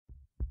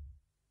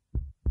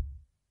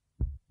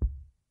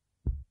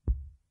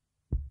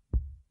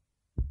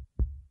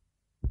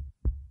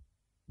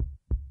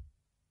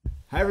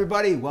Hi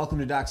everybody, welcome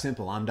to Doc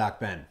Simple. I'm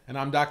Doc Ben. And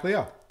I'm Doc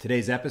Leo.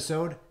 Today's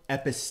episode,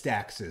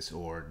 Epistaxis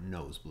or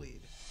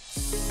nosebleed.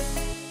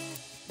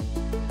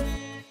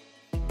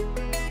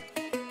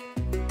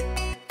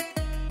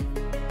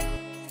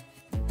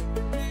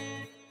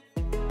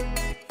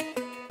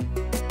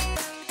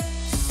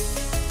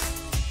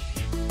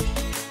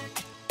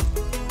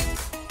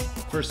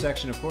 First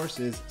section, of course,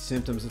 is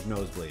symptoms of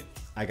nosebleed.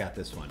 I got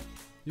this one.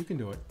 You can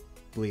do it.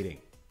 Bleeding.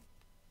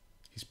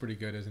 He's pretty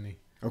good, isn't he?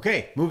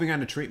 Okay, moving on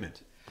to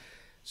treatment.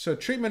 So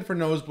treatment for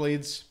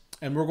nosebleeds,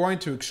 and we're going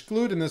to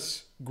exclude in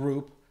this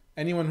group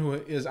anyone who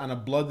is on a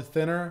blood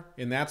thinner.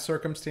 In that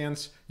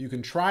circumstance, you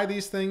can try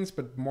these things,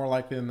 but more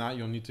likely than not,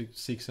 you'll need to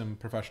seek some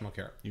professional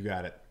care. You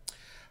got it.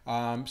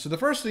 So the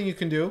first thing you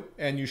can do,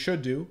 and you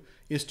should do,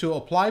 is to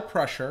apply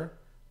pressure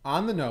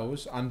on the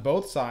nose on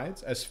both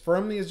sides as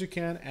firmly as you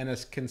can and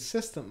as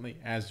consistently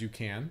as you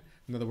can.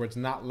 In other words,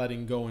 not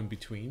letting go in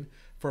between,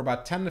 for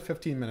about 10 to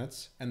 15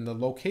 minutes. And the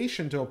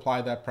location to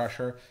apply that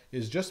pressure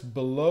is just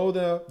below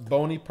the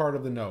bony part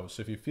of the nose.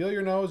 So if you feel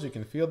your nose, you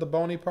can feel the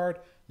bony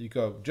part. You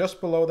go just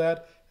below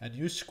that and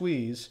you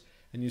squeeze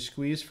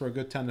for a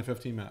good 10 to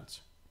 15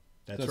 minutes.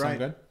 That's Does that right. sound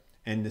good?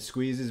 And the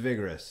squeeze is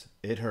vigorous.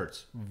 It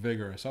hurts.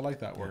 Vigorous. I like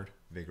that word.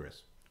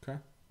 Vigorous. Okay.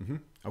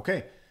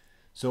 Okay.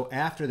 So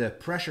after the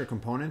pressure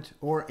component,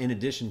 or in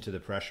addition to the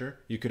pressure,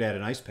 you could add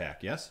an ice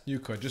pack, yes? You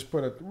could just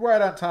put it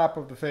right on top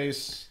of the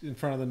face, in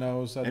front of the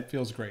nose. That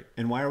feels great.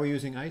 And why are we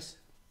using ice?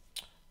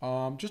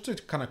 Just to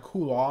kind of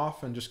cool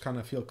off and just kind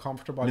of feel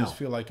comfortable. I just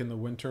feel like in the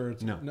winter.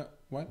 It's, No.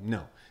 What?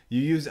 No.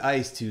 You use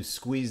ice to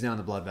squeeze down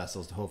the blood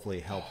vessels to hopefully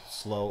help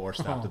slow or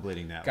stop the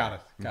bleeding that way.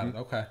 Got it.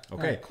 Okay.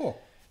 Okay. Right,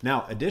 cool.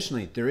 Now,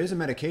 additionally, there is a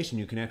medication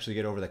you can actually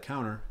get over the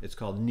counter. It's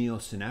called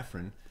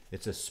neosynephrine.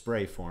 It's a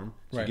spray form.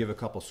 So you give a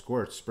couple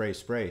squirts,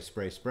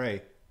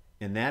 spray,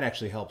 and that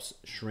actually helps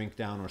shrink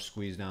down or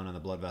squeeze down on the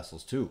blood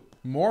vessels too.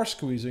 More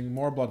squeezing,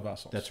 more blood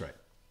vessels. That's right.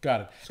 Got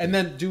it. And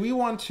then do we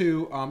want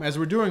to, as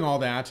we're doing all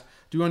that,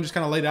 do we want to just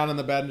kind of lay down in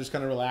the bed and just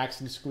kind of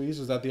relax and squeeze?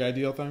 Is that the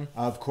ideal thing?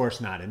 Of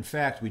course not. In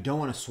fact, we don't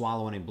want to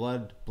swallow any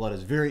blood. Blood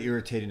is very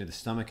irritating to the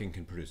stomach and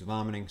can produce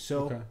vomiting.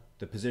 So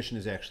the position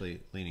is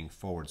actually leaning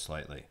forward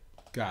slightly.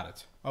 Got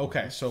it.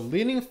 Okay, so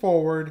leaning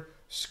forward,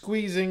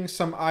 squeezing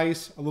some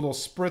ice, a little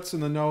spritz in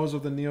the nose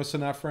of the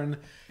neosynephrine.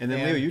 And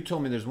then, Leo, you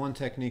told me there's one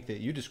technique that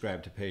you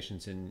described to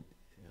patients in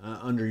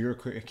under your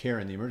care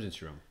in the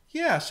emergency room.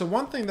 Yeah, so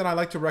one thing that I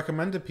like to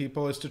recommend to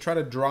people is to try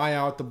to dry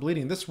out the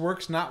bleeding. This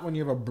works not when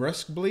you have a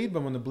brisk bleed,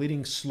 but when the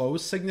bleeding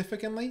slows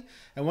significantly.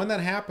 And when that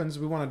happens,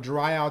 we want to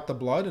dry out the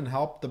blood and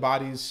help the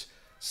body's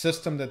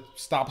system that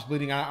stops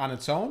bleeding on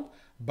its own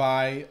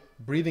by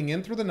breathing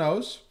in through the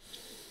nose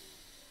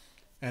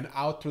and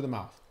out through the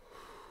mouth.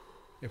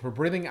 If we're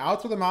breathing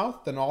out through the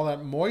mouth, then all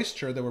that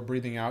moisture that we're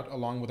breathing out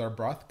along with our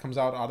breath comes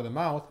out of the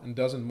mouth and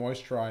doesn't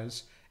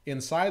moisturize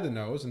inside the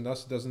nose, and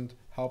thus doesn't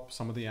help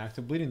some of the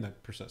active bleeding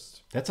that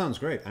persists. That sounds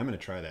great. I'm going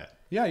to try that.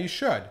 Yeah, you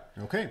should.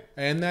 Okay.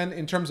 And then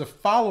in terms of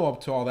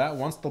follow-up to all that,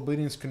 once the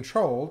bleeding is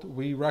controlled,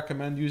 we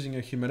recommend using a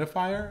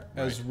humidifier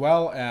as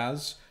well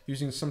as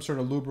using some sort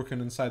of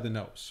lubricant inside the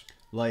nose.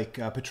 Like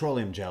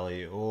petroleum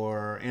jelly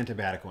or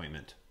antibiotic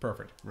ointment.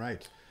 Perfect.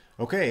 Right.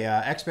 Okay,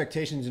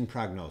 expectations and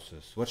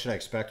prognosis. What should I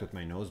expect with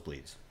my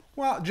nosebleeds?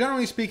 Well,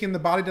 generally speaking, the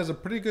body does a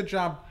pretty good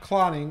job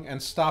clotting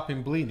and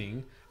stopping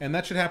bleeding, and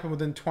that should happen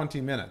within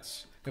 20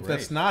 minutes. If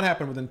that's not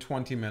happened within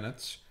 20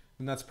 minutes,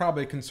 then that's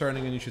probably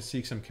concerning and you should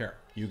seek some care.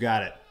 You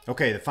got it.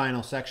 Okay, the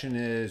final section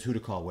is who to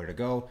call, where to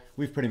go.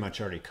 We've pretty much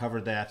already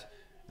covered that.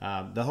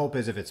 The hope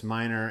is if it's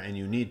minor and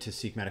you need to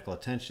seek medical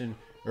attention,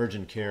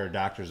 urgent care,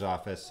 doctor's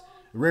office.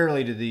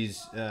 Rarely do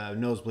these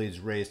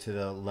nosebleeds raise to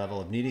the level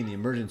of needing the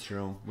emergency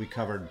room. We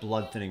covered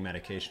blood thinning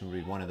medication would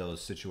be one of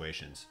those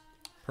situations.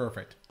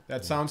 Perfect.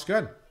 That sounds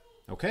good.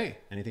 Okay,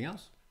 anything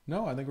else?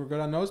 No, I think we're good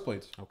on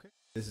nosebleeds. Okay.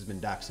 This has been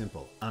Doc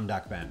Simple. I'm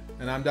Doc Ben.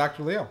 And I'm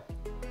Dr. Leo.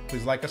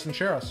 Please like us and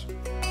share us.